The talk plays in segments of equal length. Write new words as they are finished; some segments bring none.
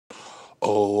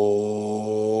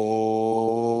Oh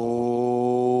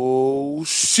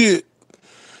shit.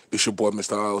 It's your boy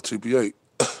Mr. IOTBA.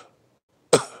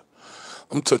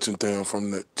 I'm touching down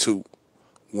from that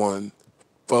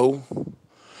 214,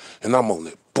 and I'm on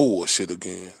that bullshit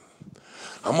again.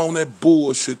 I'm on that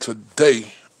bullshit today,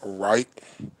 right?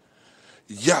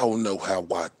 Y'all know how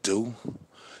I do.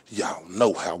 Y'all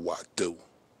know how I do.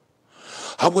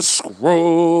 I was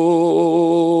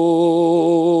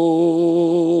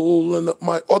scrolling up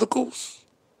my articles,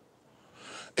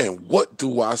 and what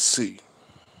do I see?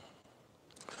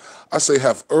 I say,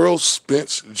 have Earl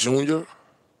Spence Jr.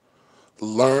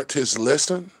 learned his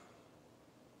lesson?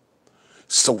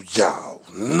 So y'all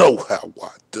know how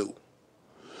I do.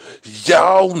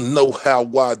 Y'all know how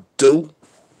I do.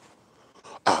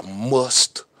 I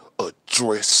must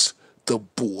address the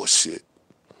bullshit.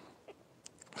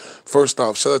 First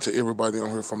off, shout out to everybody on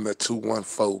here from that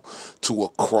 214 to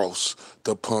across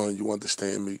the pond, you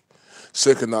understand me?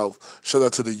 Second off, shout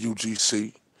out to the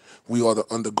UGC. We are the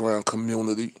underground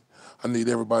community. I need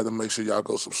everybody to make sure y'all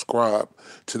go subscribe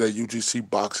to that UGC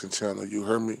boxing channel, you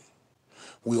heard me?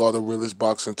 We are the realest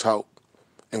boxing talk,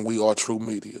 and we are true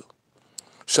media.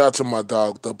 Shout out to my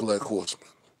dog, the Black Horseman.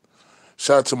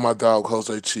 Shout out to my dog,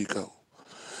 Jose Chico.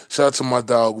 Shout out to my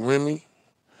dog, Remy.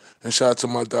 And shout out to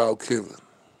my dog, Kevin.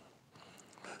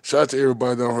 Shout out to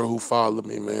everybody down here who followed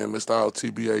me, man. Mr.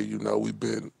 IOTBA, we've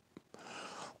been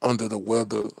under the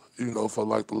weather, for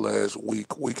like the last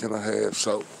week and a half.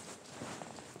 So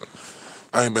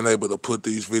I ain't been able to put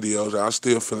these videos out. I'm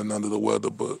still feeling under the weather,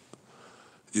 but,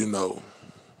 you know,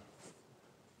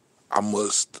 I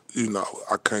must,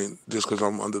 I can't, just because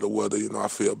I'm under the weather, I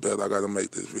feel better. I got to make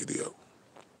this video.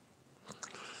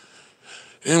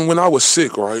 And when I was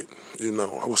sick, right,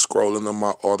 I was scrolling on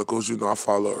my articles. I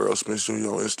follow Errol Spence Jr.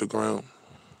 on Instagram.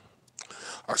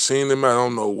 I seen him, I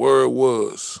don't know where it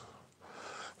was,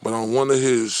 but on one of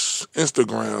his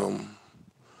Instagram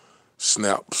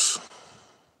snaps,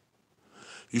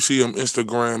 you see him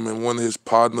Instagramming one of his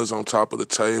partners on top of the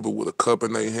table with a cup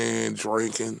in their hand,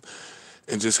 drinking,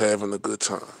 and just having a good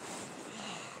time.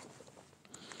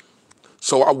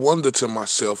 So I wondered to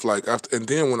myself, like, after, and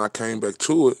then when I came back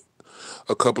to it,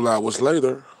 a couple hours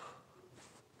later,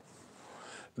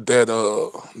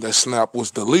 that snap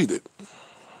was deleted.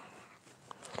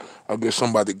 I guess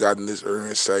somebody got in this ear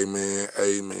and say, man,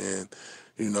 hey man,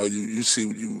 you see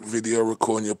you video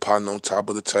recording your partner on top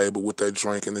of the table with that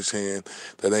drink in his hand,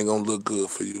 that ain't gonna look good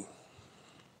for you.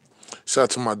 Shout out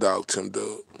to my dog Tim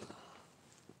Dub.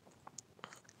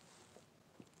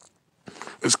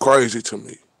 It's crazy to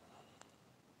me.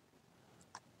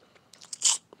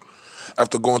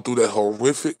 After going through that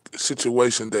horrific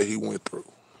situation that he went through,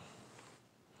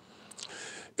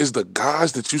 is the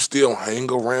guys that you still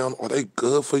hang around, are they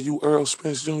good for you, Errol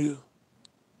Spence Jr.?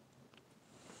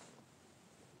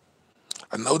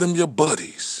 I know them your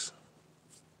buddies.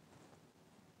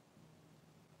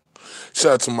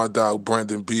 Shout out to my dog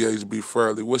Brandon BHB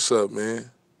Fairley. What's up,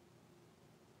 man?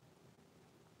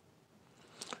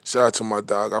 Shout out to my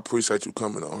dog. I appreciate you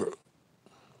coming on here.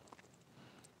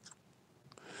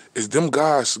 Is them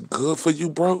guys good for you,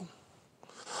 bro?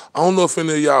 I don't know if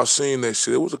any of y'all seen that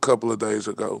shit. It was a couple of days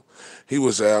ago. He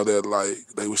was out at, like,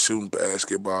 they was shooting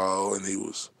basketball and he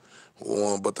was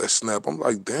warm, but that snap, I'm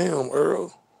like, damn,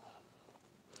 Earl.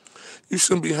 You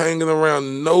shouldn't be hanging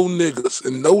around no niggas,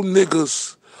 and no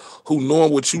niggas who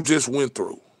knowing what you just went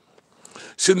through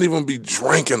shouldn't even be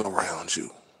drinking around you.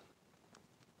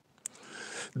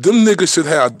 Them niggas should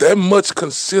have that much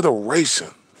consideration.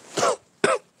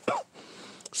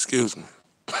 Excuse me.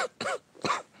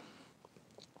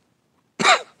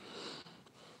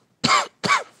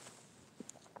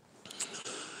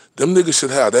 Them niggas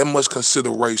should have that much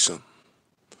consideration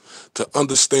to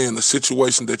understand the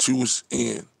situation that you was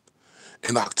in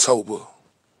October.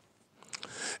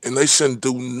 And they shouldn't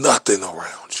do nothing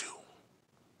around you.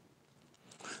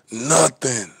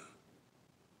 Nothing.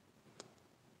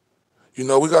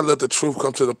 We gotta let the truth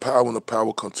come to the power and the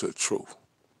power come to the truth.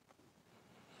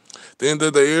 At the end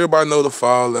of the day, everybody know the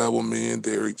fallout with me and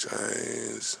Derrick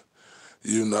James.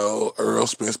 Earl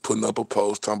Spence putting up a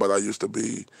post talking about I used to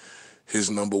be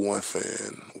his #1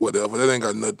 fan. Whatever. That ain't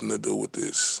got nothing to do with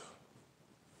this.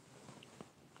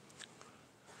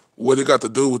 What it got to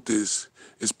do with this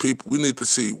is people, we need to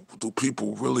see, do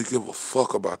people really give a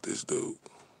fuck about this dude?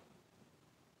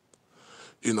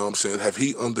 You know what I'm saying?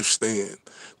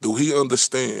 Do he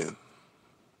understand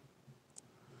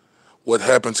what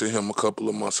happened to him a couple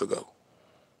of months ago?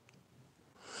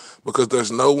 Because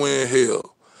there's no way in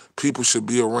hell people should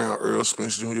be around Earl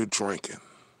Spence Jr. drinking,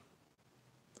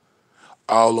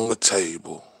 all on the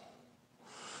table,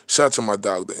 Shout out to my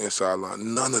dog, the inside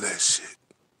line. None of that shit.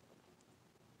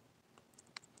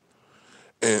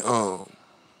 And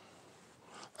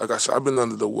like I said, I've been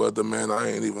under the weather, man. I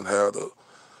ain't even had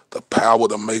the power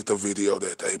to make the video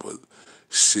that day, but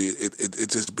shit, it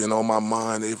just been on my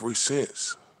mind ever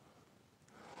since.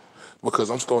 Because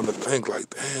I'm starting to think like,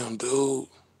 damn, dude,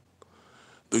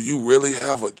 do you really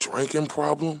have a drinking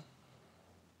problem?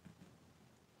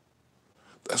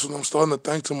 That's what I'm starting to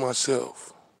think to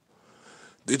myself.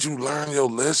 Did you learn your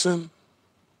lesson?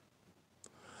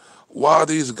 Why are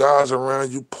these guys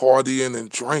around you partying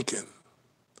and drinking?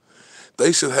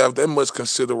 They should have that much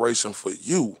consideration for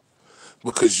you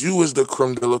because you is the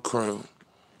creme de la creme.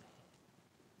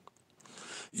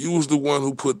 You was the one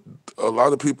who put a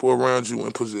lot of people around you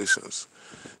in positions.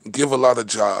 Give a lot of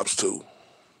jobs to.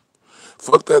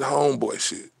 Fuck that homeboy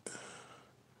shit.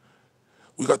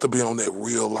 We got to be on that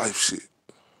real life shit.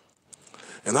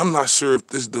 And I'm not sure if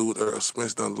this dude, Errol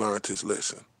Spence, done learned his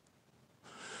lesson.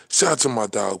 Shout out to my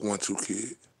dog, 1-2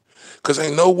 Kid. Because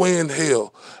ain't no way in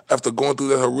hell, after going through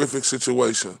that horrific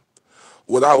situation,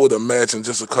 what I would imagine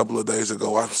just a couple of days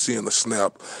ago, I'm seeing a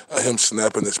snap of him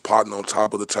snapping his partner on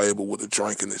top of the table with a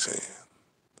drink in his hand.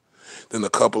 Then a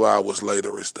couple hours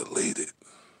later, it's deleted.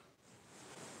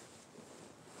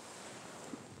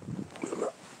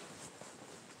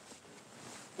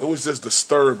 It was just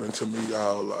disturbing to me,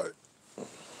 y'all. Like,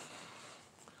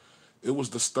 it was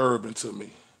disturbing to me.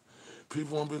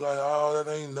 People won't be like, oh,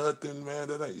 that ain't nothing, man.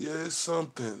 That ain't, yeah, it's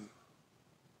something.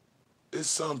 It's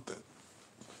something.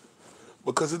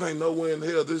 Because it ain't nowhere in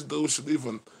hell this dude should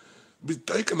even be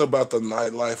thinking about the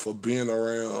nightlife or being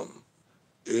around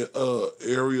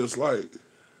areas like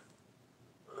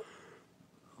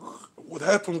what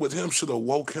happened with him should have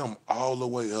woke him all the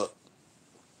way up.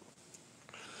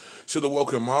 Should have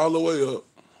woke him all the way up.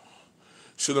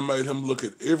 Should have made him look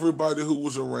at everybody who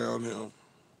was around him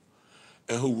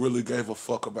and who really gave a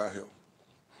fuck about him.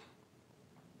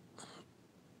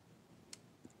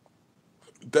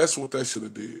 That's what they should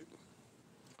have did.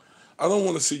 I don't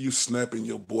want to see you snapping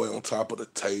your boy on top of the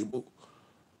table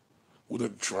with a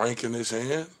drink in his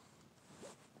hand.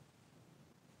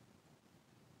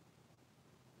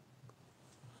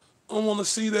 I don't want to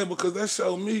see that because that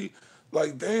showed me,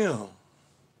 like, damn,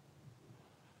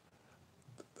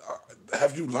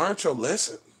 have you learned your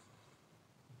lesson?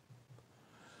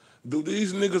 Do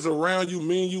these niggas around you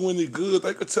mean you any good?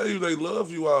 They could tell you they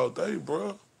love you all day, bro.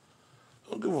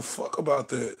 I don't give a fuck about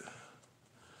that.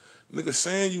 Nigga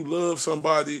saying you love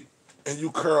somebody and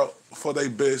you care for their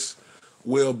best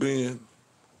well-being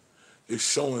is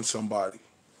showing somebody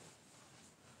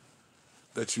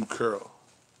that you care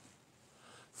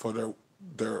for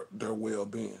their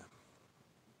well-being.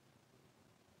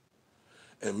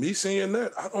 And me seeing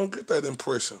that, I don't get that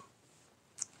impression.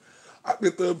 I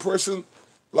get the impression,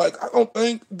 like, I don't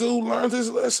think dude learned his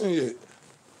lesson yet.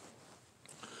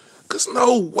 Cause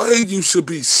no way you should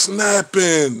be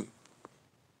snapping.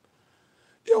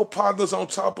 Your partner's on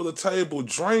top of the table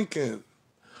drinking.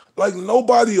 Like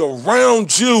nobody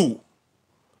around you.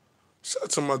 Shout out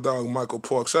to my dog Michael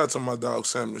Park. Shout out to my dog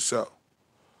Samuel Shaw.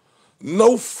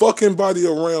 No fucking body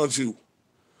around you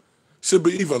should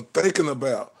be even thinking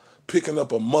about picking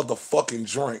up a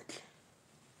motherfucking drink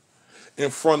in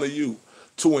front of you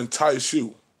to entice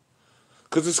you.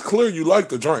 Because it's clear you like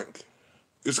the drink.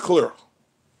 It's clear.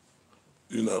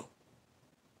 You know.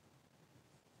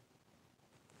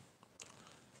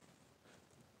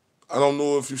 I don't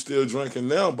know if you're still drinking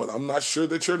now, but I'm not sure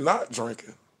that you're not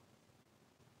drinking.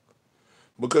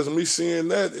 Because of me seeing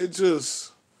that, it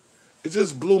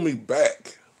just blew me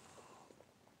back.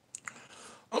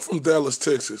 I'm from Dallas,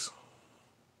 Texas.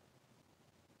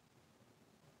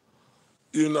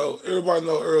 You know, everybody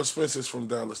know Errol Spence is from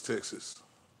Dallas, Texas.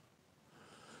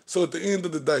 So at the end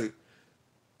of the day,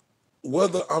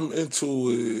 whether I'm into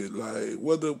it, like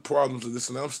whether problems are this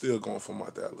and that, I'm still going for my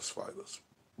Dallas fighters,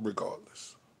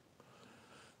 regardless.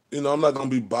 You know, I'm not gonna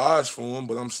be biased for them,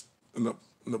 but I'm in the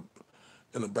in the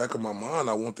in the back of my mind,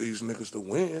 I want these niggas to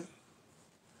win.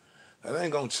 That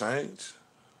ain't gonna change.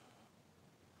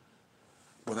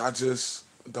 But I just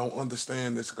don't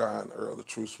understand this guy in Earl, the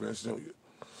True Spence Jr.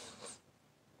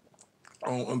 I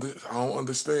don't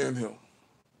understand him.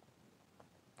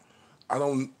 I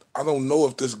don't know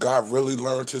if this guy really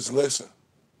learned his lesson.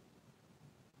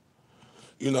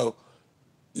 You know,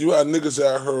 you got niggas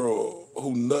out here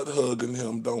who nut hugging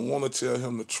him, don't want to tell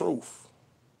him the truth.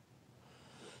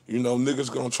 You know,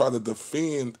 niggas gonna try to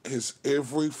defend his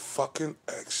every fucking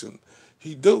action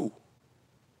he do.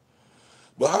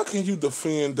 But how can you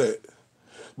defend that?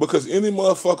 Because any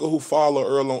motherfucker who follow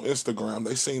Earl on Instagram,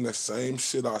 they seen the same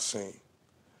shit I seen.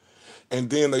 And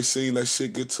then they seen that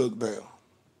shit get took down.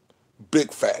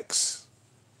 Big facts.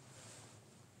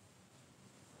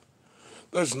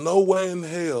 There's no way in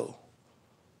hell,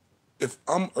 if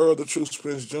I'm Earl the Truth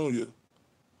Spence Jr.,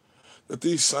 that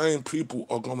these same people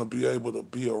are going to be able to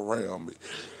be around me.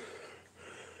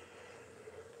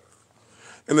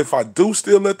 And if I do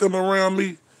still let them around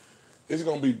me, it's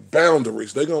going to be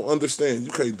boundaries. They're going to understand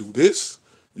you can't do this,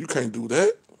 you can't do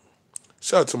that.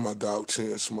 Shout out to my dog,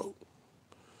 Chin Smoke.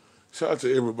 Shout out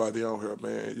to everybody on here,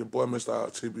 man. Your boy, Mr.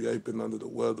 IOTBA, been under the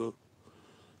weather.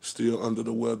 Still under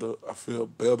the weather. I feel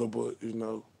better, but, you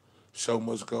know, show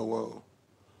must go on.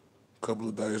 A couple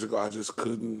of days ago, I just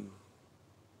couldn't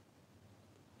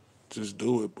just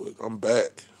do it, but I'm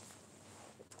back.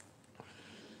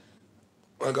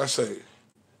 Like I say,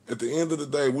 at the end of the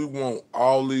day, we want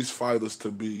all these fighters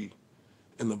to be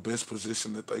in the best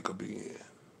position that they could be in,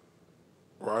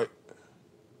 right?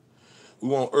 We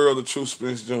want Earl the Truth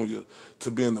Spence Jr.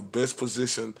 to be in the best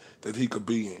position that he could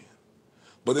be in.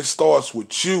 But it starts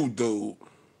with you, dude.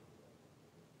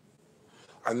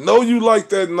 I know you like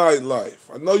that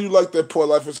nightlife. I know you like that poor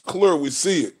life. It's clear. We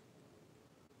see it.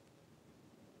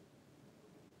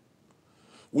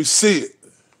 We see it.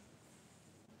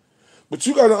 But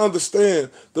you got to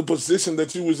understand the position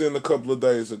that you was in a couple of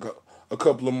days ago, a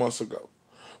couple of months ago.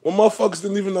 When motherfuckers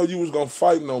didn't even know you was going to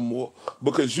fight no more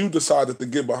because you decided to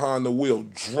get behind the wheel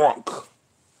drunk.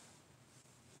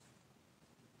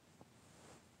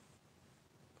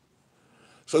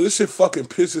 So this shit fucking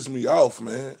pisses me off,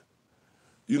 man.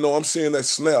 You know, I'm seeing that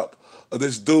snap of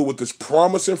this dude with this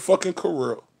promising fucking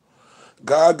career.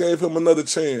 God gave him another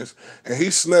chance, and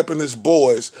he's snapping his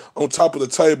boys on top of the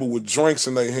table with drinks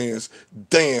in their hands,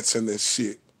 dancing and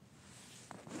shit.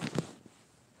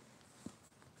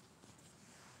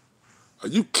 Are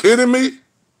you kidding me?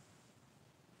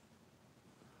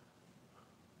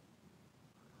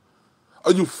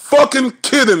 Are you fucking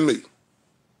kidding me?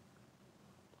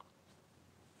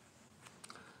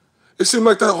 It seemed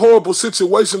like that horrible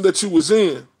situation that you was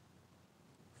in.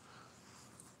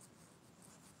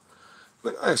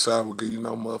 I ain't say I would give you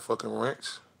no motherfucking ranch.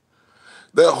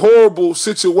 That horrible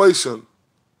situation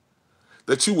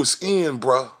that you was in,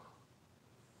 bruh,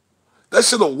 that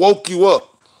should have woke you up.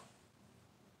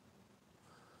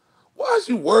 Why is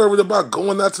you worried about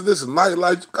going out to this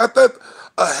nightlife? You got that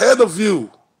ahead of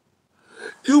you.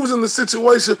 You was in the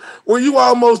situation where you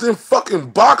almost didn't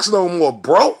fucking box no more,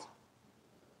 bro.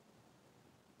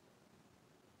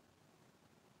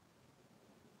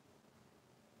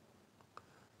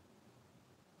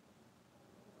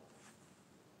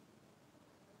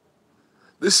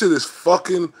 This shit is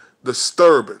fucking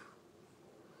disturbing.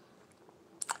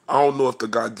 I don't know if the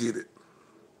guy get it.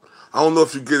 I don't know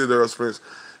if you get it, Errol Spence.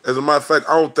 As a matter of fact,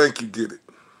 I don't think you get it.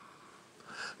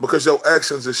 Because your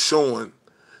actions is showing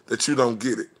that you don't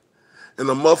get it. And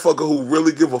the motherfucker who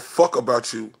really give a fuck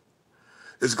about you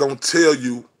is gonna tell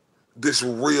you this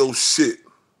real shit.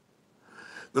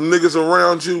 Them niggas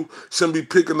around you shouldn't be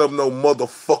picking up no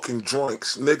motherfucking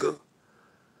drinks, nigga.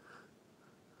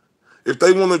 If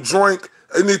they want to drink,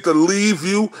 they need to leave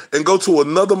you and go to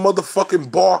another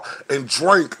motherfucking bar and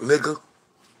drink, nigga.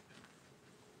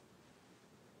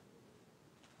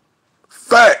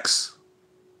 Facts.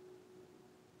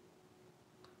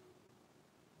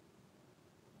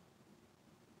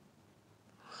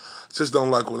 Just don't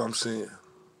like what I'm seeing.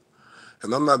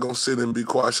 And I'm not going to sit and be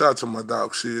quiet. Shout out to my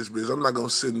dog, Shiz, bitch. I'm not going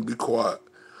to sit and be quiet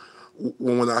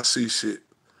when I see shit.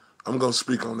 I'm going to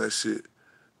speak on that shit.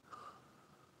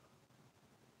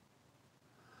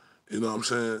 You know what I'm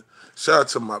saying? Shout out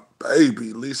to my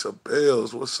baby, Lisa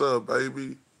Bells. What's up,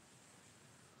 baby?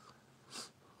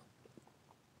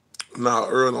 Nah,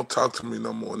 Earl don't talk to me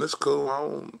no more. And it's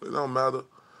cool. It don't matter.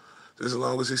 Just as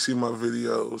long as he see my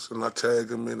videos and I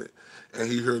tag him in it and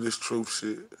he hear this truth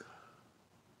shit.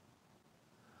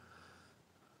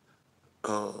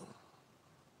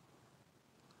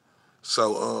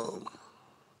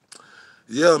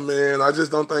 Yeah, man, I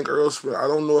just don't think Errol Spence, I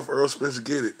don't know if Errol Spence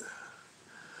get it.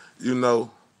 You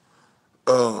know,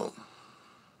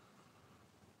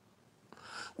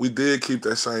 we did keep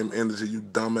that same energy, you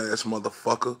dumbass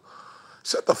motherfucker.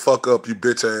 Shut the fuck up, you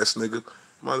bitch ass nigga.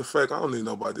 Matter of fact, I don't need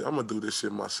nobody. I'm gonna do this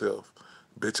shit myself.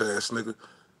 Bitch ass nigga.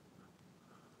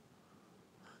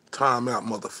 Time out,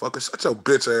 motherfucker. Shut your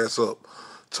bitch ass up,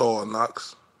 Tall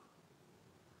Knox.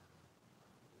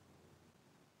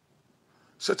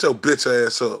 Shut your bitch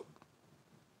ass up.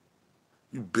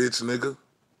 You bitch nigga.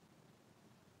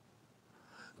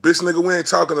 Bitch nigga, we ain't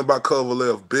talking about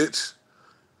Kovalev, bitch.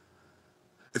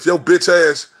 If your bitch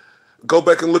ass go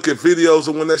back and look at videos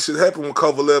of when that shit happened with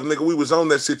Kovalev, nigga, we was on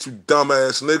that shit, you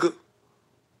dumbass nigga.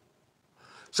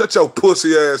 Shut your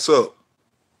pussy ass up.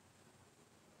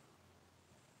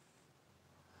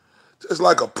 Just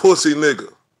like a pussy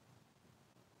nigga.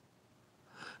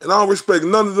 And I don't respect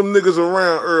none of them niggas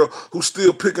around Earl who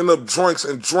still picking up drinks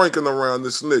and drinking around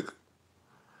this nigga.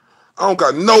 I don't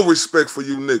got no respect for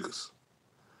you niggas.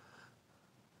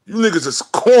 You niggas is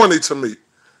corny to me.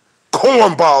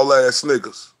 Cornball ass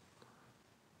niggas.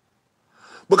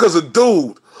 Because a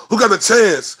dude who got a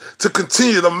chance to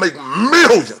continue to make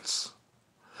millions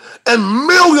and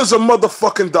millions of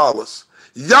motherfucking dollars,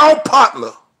 y'all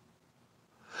partner,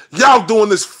 y'all doing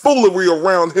this foolery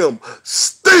around him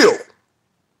still.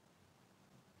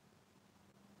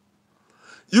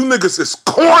 You niggas is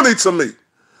corny to me.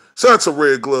 Shout out to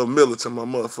Red Glove Militant, my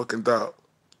motherfucking dog.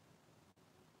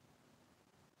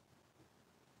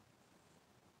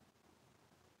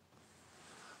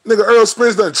 Nigga, Errol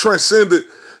Spence done transcended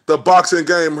the boxing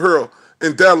game here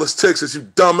in Dallas, Texas, you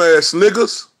dumbass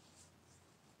niggas.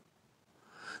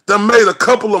 Done made a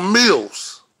couple of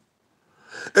meals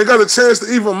and got a chance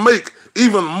to even make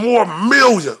even more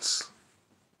millions.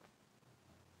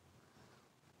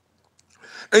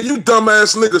 And you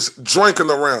dumbass niggas drinking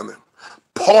around him,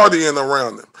 partying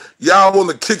around him. Y'all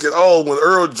want to kick it all when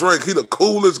Earl drink. He the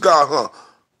coolest guy, huh?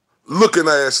 Looking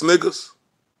ass niggas.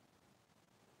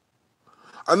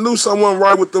 I knew someone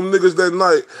right with them niggas that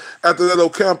night after that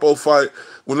Ocampo fight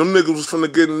when them niggas was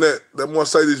finna get in that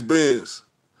Mercedes Benz.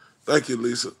 Thank you,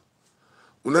 Lisa.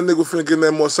 When that nigga was finna get in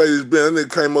that Mercedes Benz, that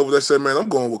nigga came over there and said, man, I'm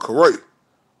going with Correa.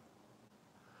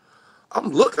 I'm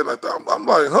looking at them. I'm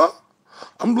like, huh?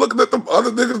 I'm looking at the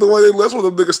other niggas the way they, that's when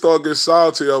the niggas start getting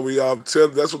salty over y'all.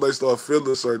 That's when they start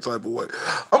feeling a certain type of way.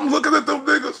 I'm looking at them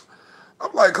niggas.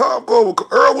 I'm like, huh? I'm going with,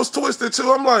 Earl was twisted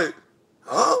too. I'm like,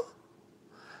 huh?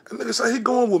 And nigga say he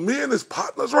going with me and his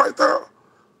partners right there.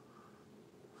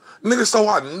 Nigga, so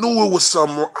I knew it was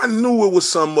something. I knew it was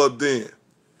something up then.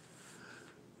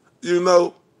 You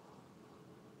know?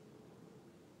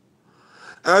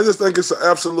 And I just think it's an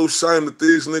absolute shame that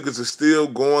these niggas are still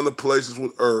going to places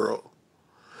with Errol.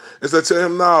 Instead of tell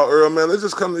him, nah, Earl, man, let's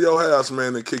just come to your house,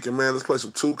 man, and kick it, man. Let's play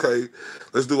some 2K.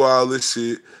 Let's do all this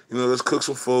shit. You know, let's cook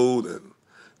some food and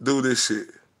do this shit.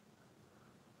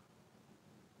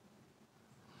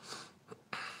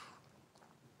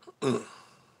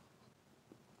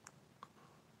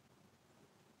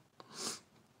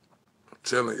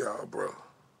 Telling y'all, bro.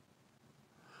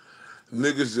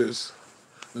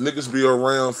 Niggas be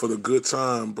around for the good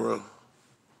time, bro.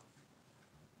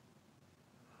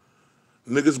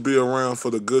 Niggas be around for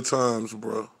the good times,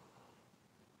 bro.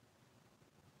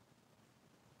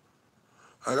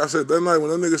 Like I said, that night when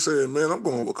that nigga said, man, I'm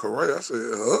going with Correa, I said,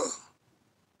 huh?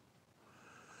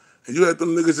 And you had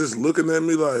them niggas just looking at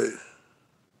me like,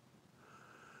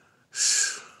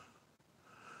 shh.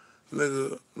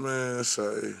 Nigga, man,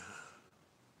 say,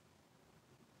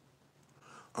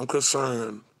 I'm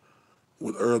concerned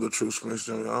with Earl the True Spence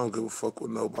Jr. I don't give a fuck what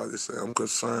nobody say. I'm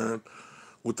concerned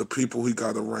with the people he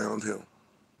got around him.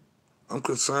 I'm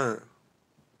concerned.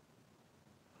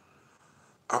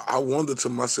 I wonder to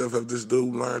myself if this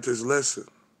dude learned his lesson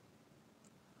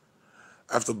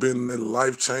after being in that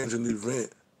life-changing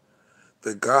event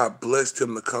that God blessed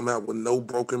him to come out with no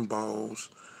broken bones.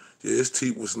 Yeah, his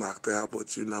teeth was knocked out,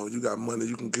 but you know, you got money,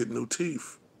 you can get new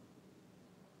teeth.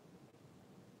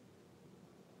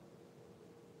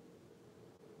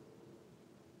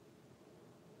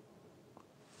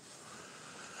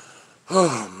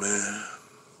 Oh, man.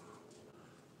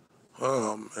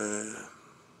 Oh, man.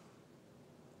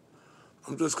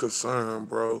 I'm just concerned,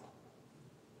 bro.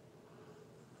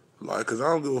 Like, cause I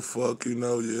don't give a fuck, you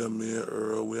know, yeah, me and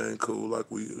Earl, we ain't cool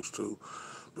like we used to.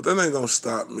 But that ain't gonna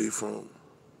stop me from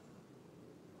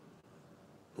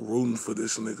rooting for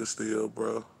this nigga still,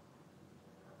 bro.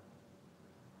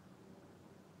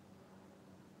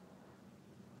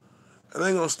 It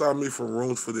ain't gonna stop me from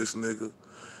rooting for this nigga.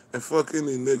 And fuck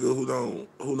any nigga who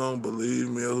don't believe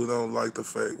me or who don't like the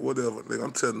fact, whatever, nigga,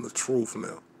 I'm telling the truth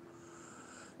now.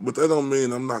 But that don't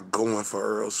mean I'm not going for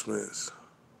Errol Spence.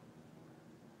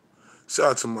 Shout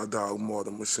out to my dog,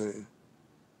 Martin Machine.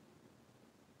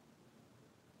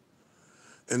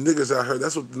 And niggas out here,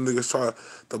 that's what the niggas try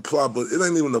to plot, but it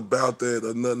ain't even about that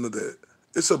or nothing of that.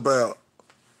 It's about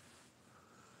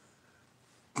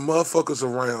motherfuckers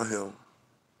around him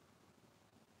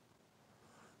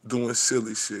doing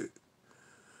silly shit.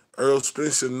 Errol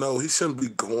Spence should know he shouldn't be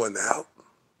going out.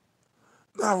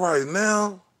 Not right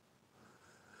now.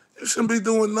 You shouldn't be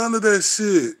doing none of that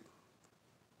shit.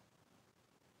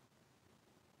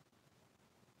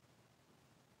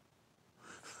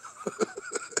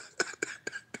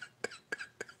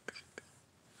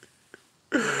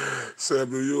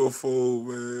 Samuel, you a fool,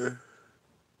 man.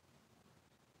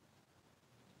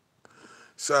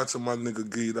 Shout out to my nigga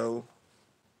Guido.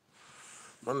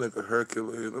 My nigga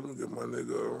Hercules. Let me get my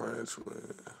nigga a ranch,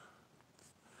 man.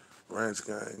 Ranch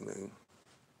gang, man.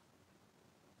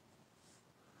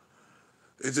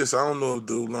 It's just, I don't know if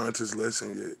dude learned his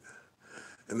lesson yet.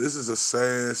 And this is a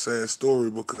sad, sad story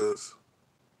because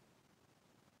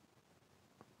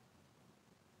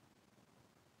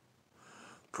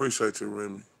appreciate you,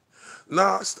 Remy.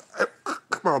 Nah,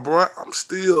 come on, bro. I'm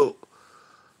still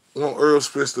want Earl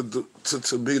Spence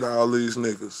to beat all these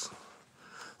niggas.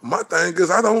 My thing is,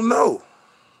 I don't know.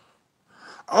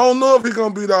 I don't know if he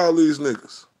gonna beat all these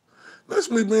niggas.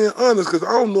 That's me being honest, because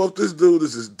I don't know if this dude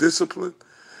is as disciplined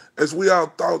as we all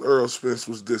thought Earl Spence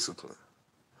was disciplined.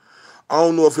 I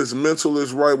don't know if his mental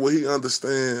is right, where he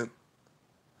understand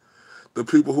the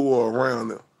people who are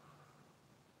around him.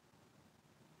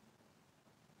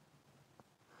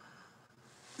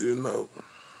 You know,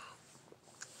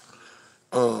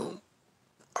 um,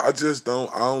 I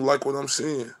don't like what I'm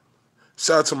seeing.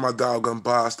 Shout out to my dog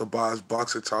Unbiased, the biased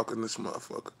boxer talking this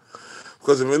motherfucker.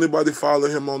 Because if anybody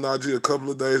followed him on IG a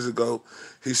couple of days ago,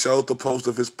 he showed the post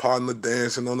of his partner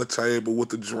dancing on the table with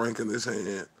the drink in his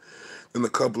hand. Then a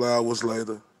couple of hours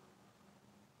later,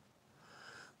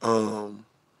 um,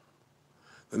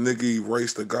 the nigga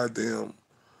erased the goddamn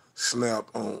snap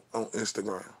on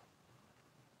Instagram.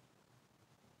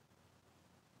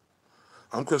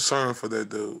 I'm concerned for that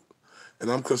dude.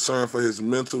 And I'm concerned for his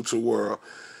mental to where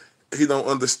he don't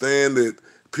understand that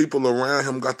people around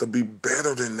him got to be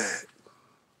better than that.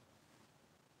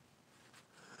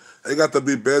 They got to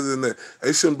be better than that.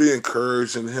 They shouldn't be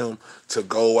encouraging him to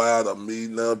go out or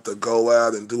meeting up, to go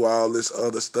out and do all this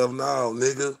other stuff. No,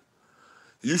 nigga.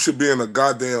 You should be in a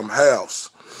goddamn house,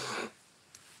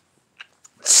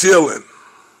 chilling.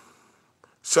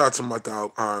 Shout out to my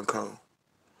dog Iron Cone.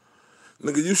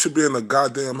 Nigga, you should be in a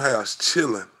goddamn house,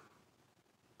 chilling.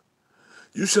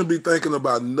 You shouldn't be thinking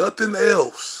about nothing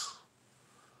else.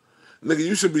 Nigga,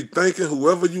 you should be thanking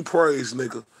whoever you praise,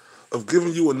 nigga, of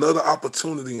giving you another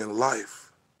opportunity in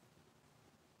life.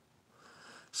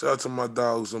 Shout out to my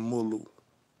dogs Zamulu,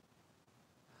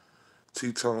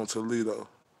 T-Tone Toledo.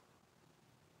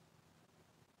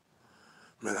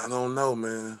 Man, I don't know,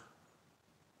 man.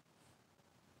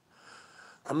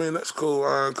 I mean, that's cool,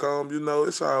 Iron Comb. You know,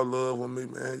 it's all love with me,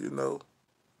 man, you know.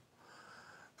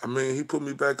 I mean, he put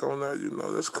me back on that, you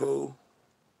know, that's cool.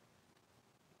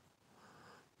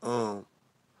 Um,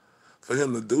 for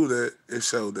him to do that, it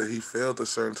showed that he felt a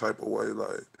certain type of way.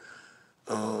 Like,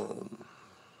 um,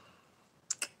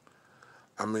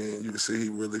 I mean, you can see he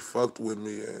really fucked with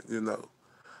me, and you know,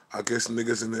 I guess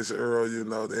niggas in this era, you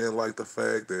know, they didn't like the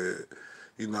fact that,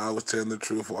 you know, I was telling the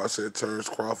truth when I said Terrence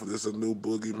Crawford is a new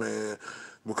boogeyman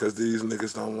because these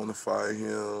niggas don't want to fight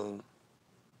him,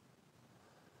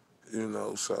 you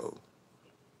know. So,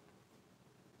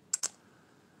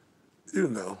 you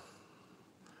know,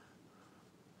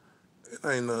 it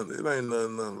ain't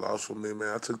nothing lost for me,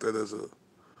 man. I took that as a,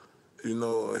 you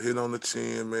know, a hit on the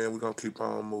chin, man. We gonna keep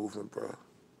on moving, bro.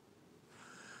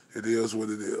 It is what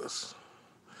it is.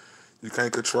 You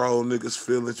can't control niggas'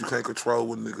 feelings. You can't control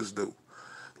what niggas do.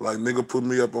 Like nigga put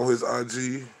me up on his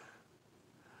IG,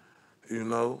 you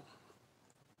know.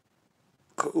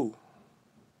 Cool.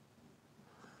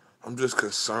 I'm just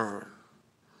concerned.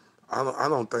 I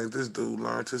don't think this dude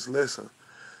learned his lesson,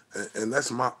 and that's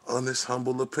my honest,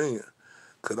 humble opinion.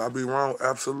 Could I be wrong?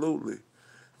 Absolutely.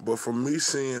 But from me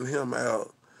seeing him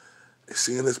out,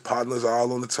 seeing his partners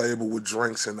all on the table with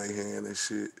drinks in their hand and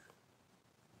shit,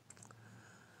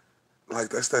 like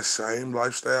that's that same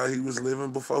lifestyle he was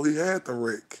living before he had the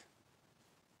wreck.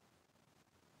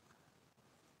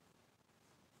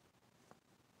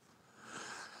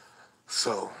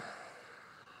 So,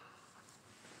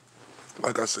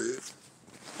 like I said,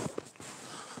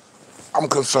 I'm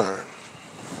concerned.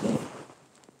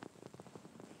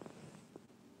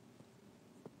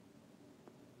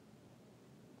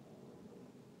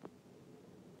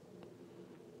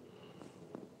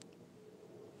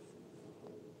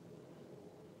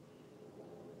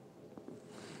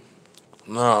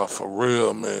 Nah, for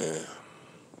real, man.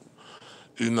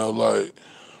 You know, like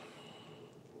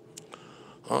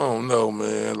I don't know,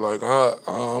 man. Like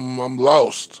I'm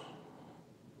lost.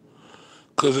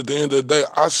 Cause at the end of the day,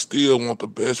 I still want the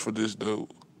best for this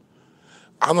dude.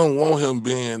 I don't want him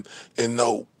being in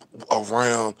no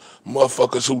around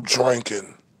motherfuckers who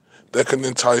drinking that can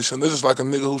entice him. This is like a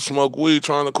nigga who smoke weed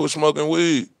trying to quit smoking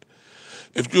weed.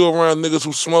 If you around niggas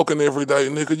who smoking every day,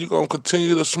 nigga, you gonna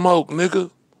continue to smoke, nigga.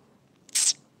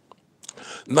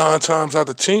 9 times out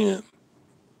of 10.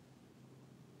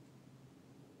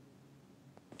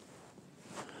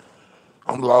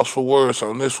 I'm lost for words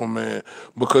on this one, man,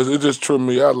 because it just tripped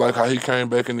me out like how he came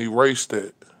back and erased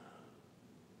that.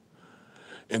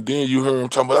 And then you heard him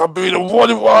talking about, I beat him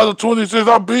 45 to 26,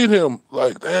 I beat him.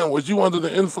 Like, damn, was you under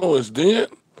the influence then?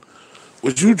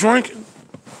 Was you drinking?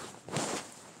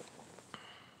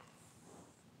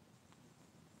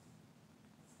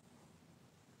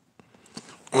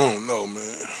 I don't know,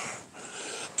 man.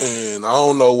 And I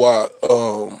don't know why.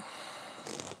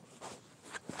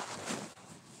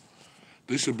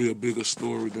 This should be a bigger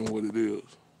story than what it is.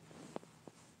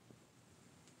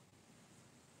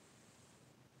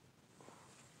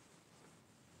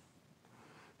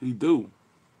 He do.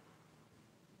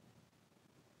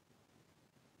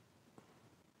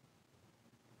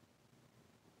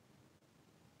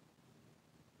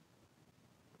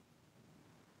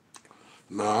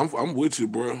 Nah, I'm with you,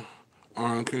 bro.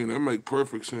 Iron King, that make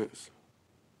perfect sense.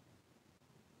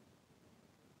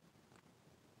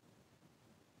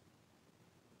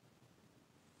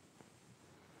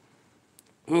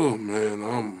 Oh man,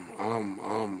 oh man,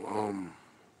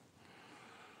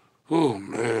 oh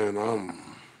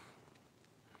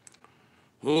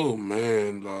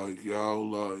man, like y'all,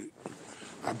 like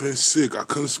I've been sick. I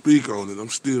couldn't speak on it. I'm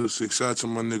still sick. Shout out to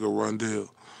my nigga Rondell.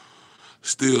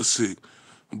 Still sick,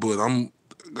 but I'm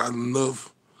got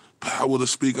enough power to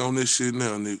speak on this shit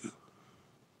now, nigga.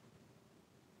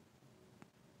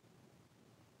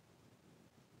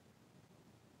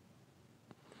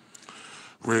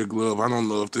 Red Glove. I don't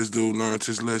know if this dude learned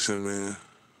his lesson, man.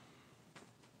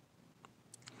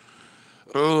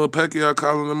 Pacquiao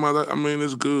calling him out. I mean,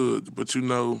 it's good, but you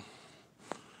know,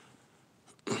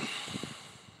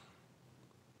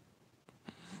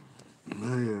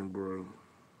 man, bro.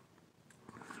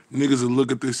 Niggas will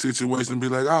look at this situation and be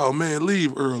like, oh man,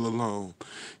 leave Earl alone.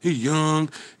 He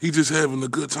young. He just having a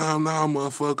good time now,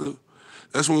 motherfucker.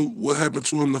 That's what happened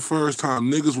to him the first time.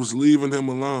 Niggas was leaving him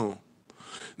alone.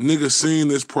 Niggas seen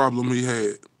this problem he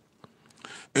had.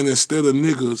 And instead of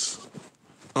niggas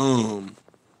um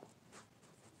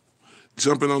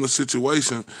jumping on the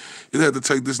situation, it had to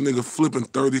take this nigga flipping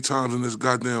 30 times in this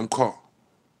goddamn car.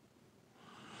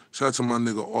 Shout out to my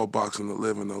nigga All Boxing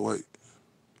 1108.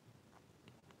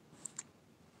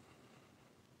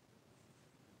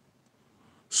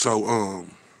 So I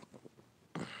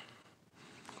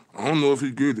don't know if he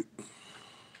get it.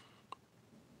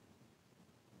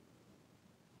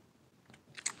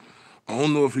 I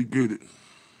don't know if he get it.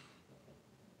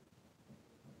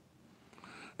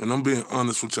 And I'm being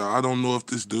honest with y'all. I don't know if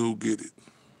this dude get it.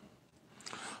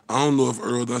 I don't know if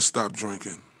Earl done stopped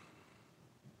drinking.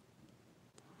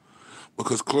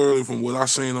 Because clearly from what I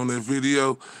seen on that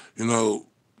video, you know,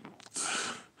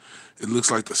 it looks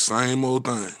like the same old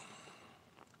thing.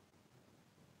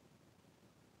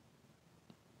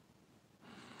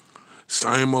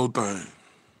 Same old thing.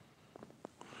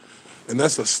 And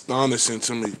that's astonishing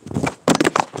to me.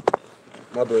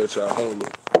 My bad, y'all. Hold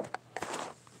on.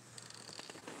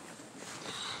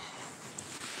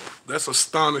 That's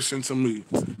astonishing to me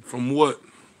from what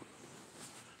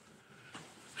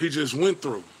he just went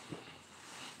through.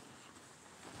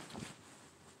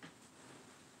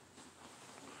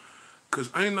 Cause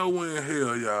ain't no way in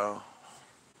hell, y'all.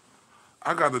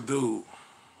 I got a dude.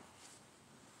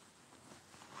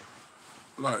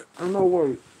 Like, ain't no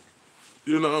way.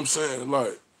 You know what I'm saying?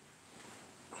 Like,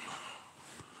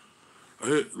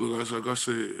 look, like I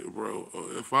said, bro.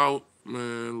 If I,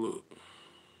 man, look,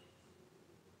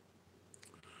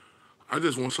 I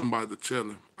just want somebody to tell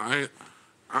him. I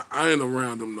ain't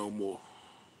around him no more.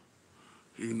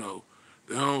 You know,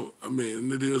 they don't. I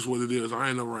mean, it is what it is. I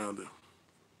ain't around him,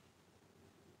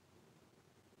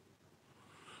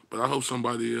 but I hope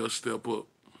somebody else step up.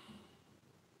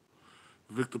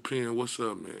 Victor Penn, what's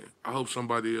up, man? I hope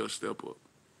somebody else step up.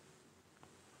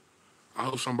 I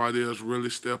hope somebody else really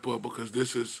step up because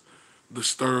this is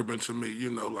disturbing to me. You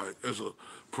know, like as a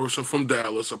person from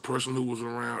Dallas, a person who was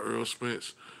around Earl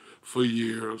Spence for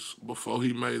years before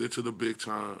he made it to the big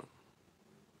time.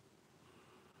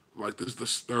 Like this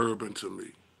disturbing to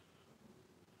me.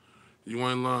 You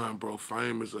ain't lying, bro.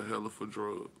 Fame is a hell of a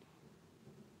drug.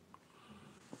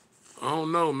 I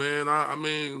don't know, man. I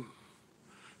mean,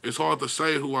 it's hard to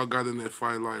say who I got in that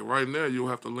fight. Like right now, you'll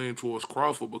have to lean towards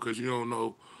Crawford because you don't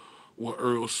know what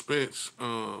Earl Spence,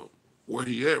 where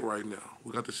he at right now.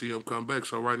 We got to see him come back.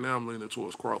 So right now, I'm leaning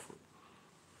towards Crawford.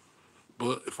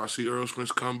 But if I see Earl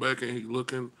Spence come back and he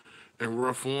looking in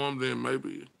rough form, then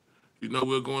maybe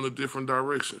we'll go in a different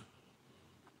direction.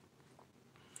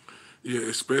 Yeah,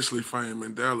 especially fame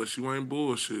in Dallas. You ain't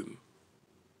bullshitting.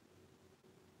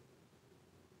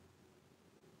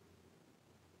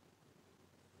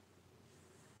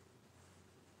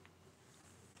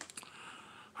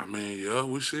 Yeah,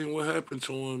 we seen what happened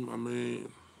to him. I mean,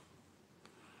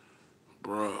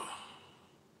 bruh,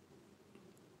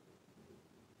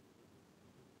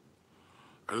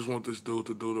 I just want this dude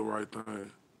to do the right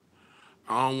thing.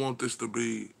 I don't want this to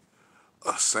be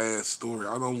a sad story.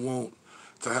 I don't want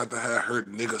to have heard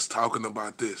niggas talking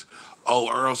about this.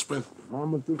 Oh, Earl Spence,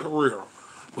 mama's career,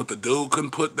 but the dude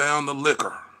couldn't put down the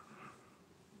liquor,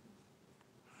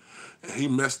 and he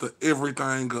messed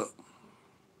everything up.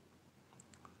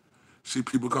 See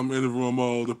people come in the room,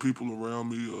 all the people around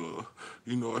me,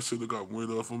 I should have got rid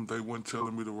of them. They weren't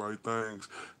telling me the right things.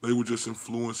 They were just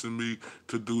influencing me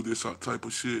to do this type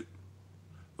of shit.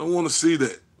 I don't want to see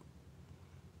that.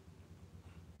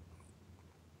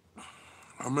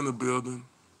 I'm in the building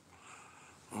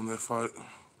on that fight.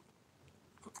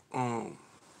 Um,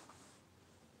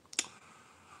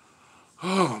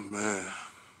 oh man,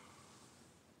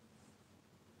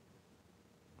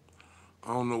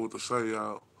 I don't know what to say,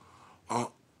 y'all. Uh,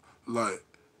 like,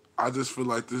 I just feel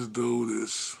like this dude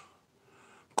is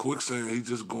quicksand. He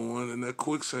just going in that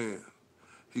quicksand.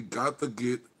 He got to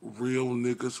get real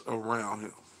niggas around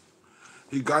him.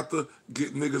 He got to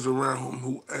get niggas around him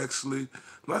who actually,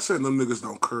 I'm not saying them niggas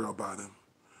don't care about him,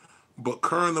 but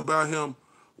caring about him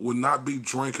would not be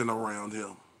drinking around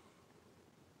him.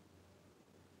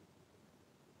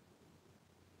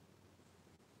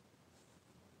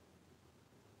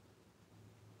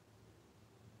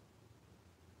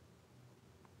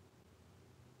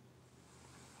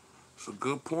 It's a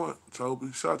good point,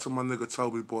 Toby. Shout out to my nigga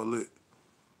Toby Boy Lit.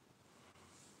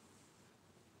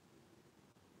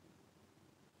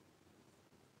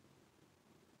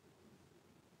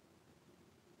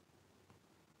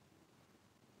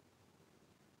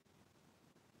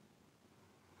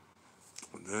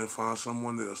 And then find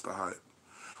someone else to hype.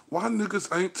 Why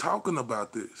niggas ain't talking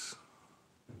about this?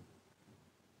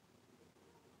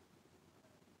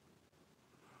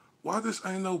 Why this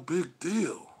ain't no big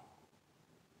deal?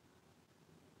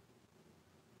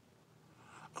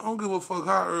 I don't give a fuck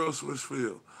how Earl Smith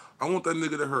feel. I want that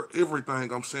nigga to hear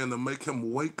everything I'm saying to make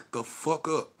him wake the fuck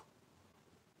up.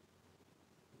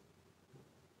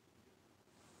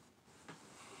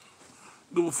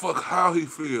 Give a fuck how he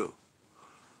feel.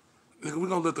 Nigga, we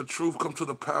gonna let the truth come to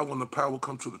the power when the power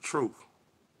come to the truth.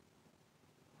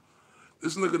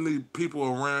 This nigga need people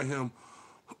around him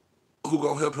who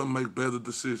gonna help him make better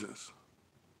decisions.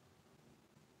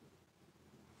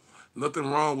 Nothing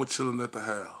wrong with chilling at the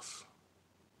house.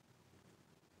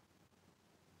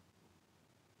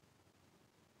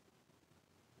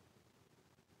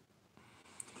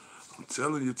 I'm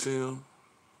telling you, Tim.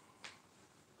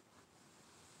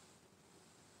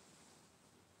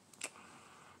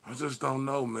 I just don't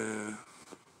know, man.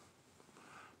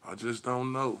 I just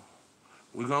don't know.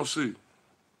 We gonna see.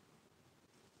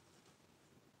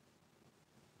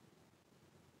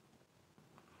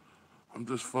 I'm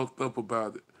just fucked up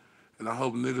about it. And I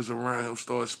hope niggas around him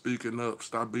start speaking up.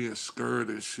 Stop being scared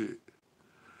and shit.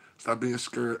 Stop being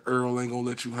scared Earl ain't gonna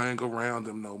let you hang around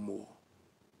him no more.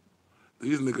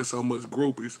 These niggas so much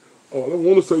groupies. Oh, I don't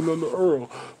want to say nothing to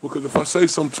Earl because if I say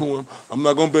something to him, I'm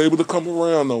not gonna be able to come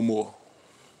around no more.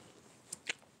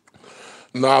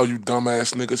 Now you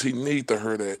dumbass niggas, he need to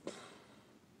hear that.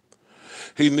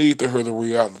 He need to hear the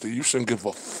reality. You shouldn't give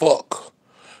a fuck.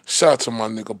 Shout out to my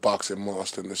nigga boxing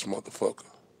monster in this motherfucker.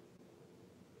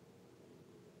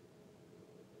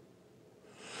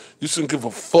 You shouldn't give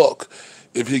a fuck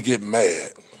if he get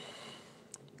mad.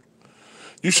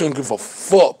 You shouldn't give a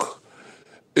fuck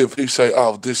if he say,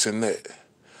 oh, this and that.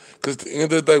 Because at the end of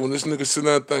the day, when this nigga sit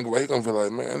down and think about it, he gonna feel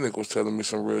like, man, that nigga was telling me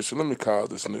some real shit. Let me call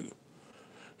this nigga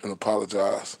and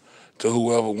apologize to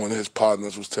whoever one of his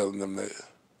partners was telling them that.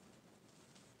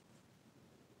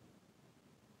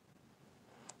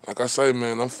 Like I say,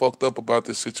 man, I'm fucked up about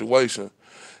this situation.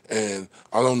 And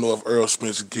I don't know if Earl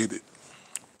Spence get it.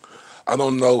 I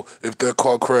don't know if that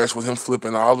car crash with him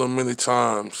flipping all them many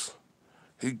times,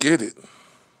 he get it.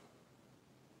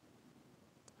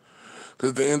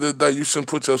 Because at the end of the day, you shouldn't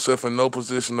put yourself in no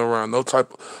position around no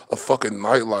type of fucking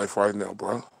nightlife right now,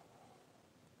 bro.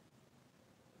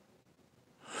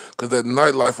 Because that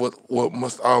nightlife what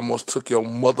must almost took your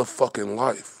motherfucking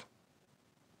life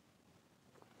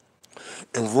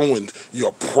and ruined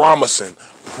your promising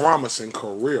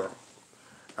career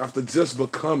after just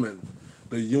becoming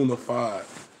the unified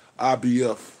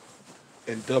IBF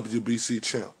and WBC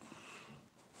champ.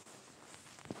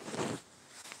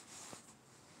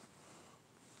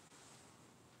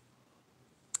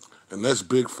 And that's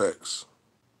big facts.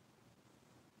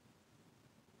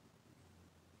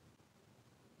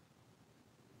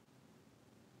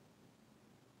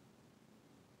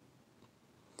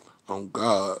 On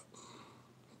God.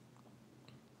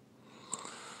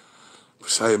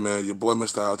 Say, man, your boy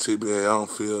Mr. IOTBA, I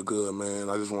don't feel good, man.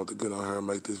 I just want to get on here and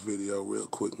make this video real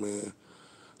quick, man.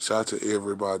 Shout out to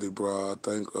everybody, bro. I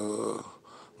think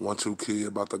 1-2 Kid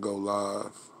about to go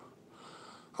live.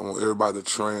 I want everybody to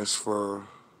transfer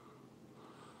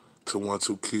to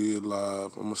 1-2 Kid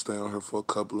live. I'm gonna stay on here for a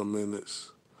couple of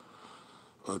minutes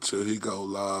until he go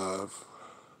live,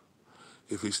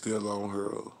 if he's still on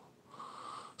here,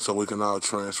 so we can all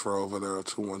transfer over there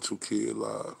to 1-2 Kid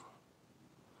live.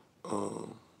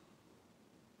 Um,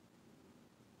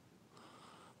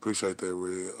 Appreciate that,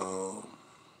 Red.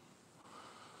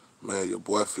 Man, your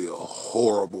boy feel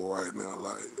horrible right now.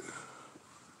 Like,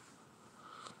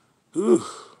 whew,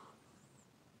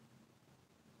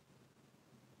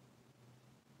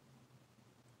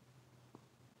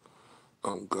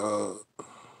 oh God.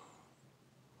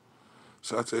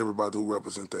 Shout out to everybody who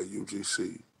represent that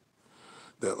UGC,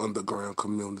 that underground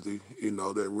community,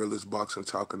 that realest boxing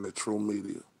talking, that true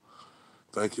media.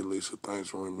 Thank you, Lisa.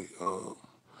 Thanks, Remy.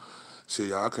 See,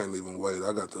 y'all, I can't even wait.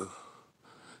 I got to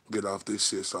get off this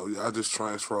shit. So, yeah, I just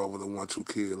transfer over to 1-2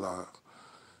 Kid live.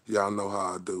 Y'all know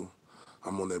how I do.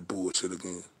 I'm on that bullshit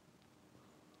again.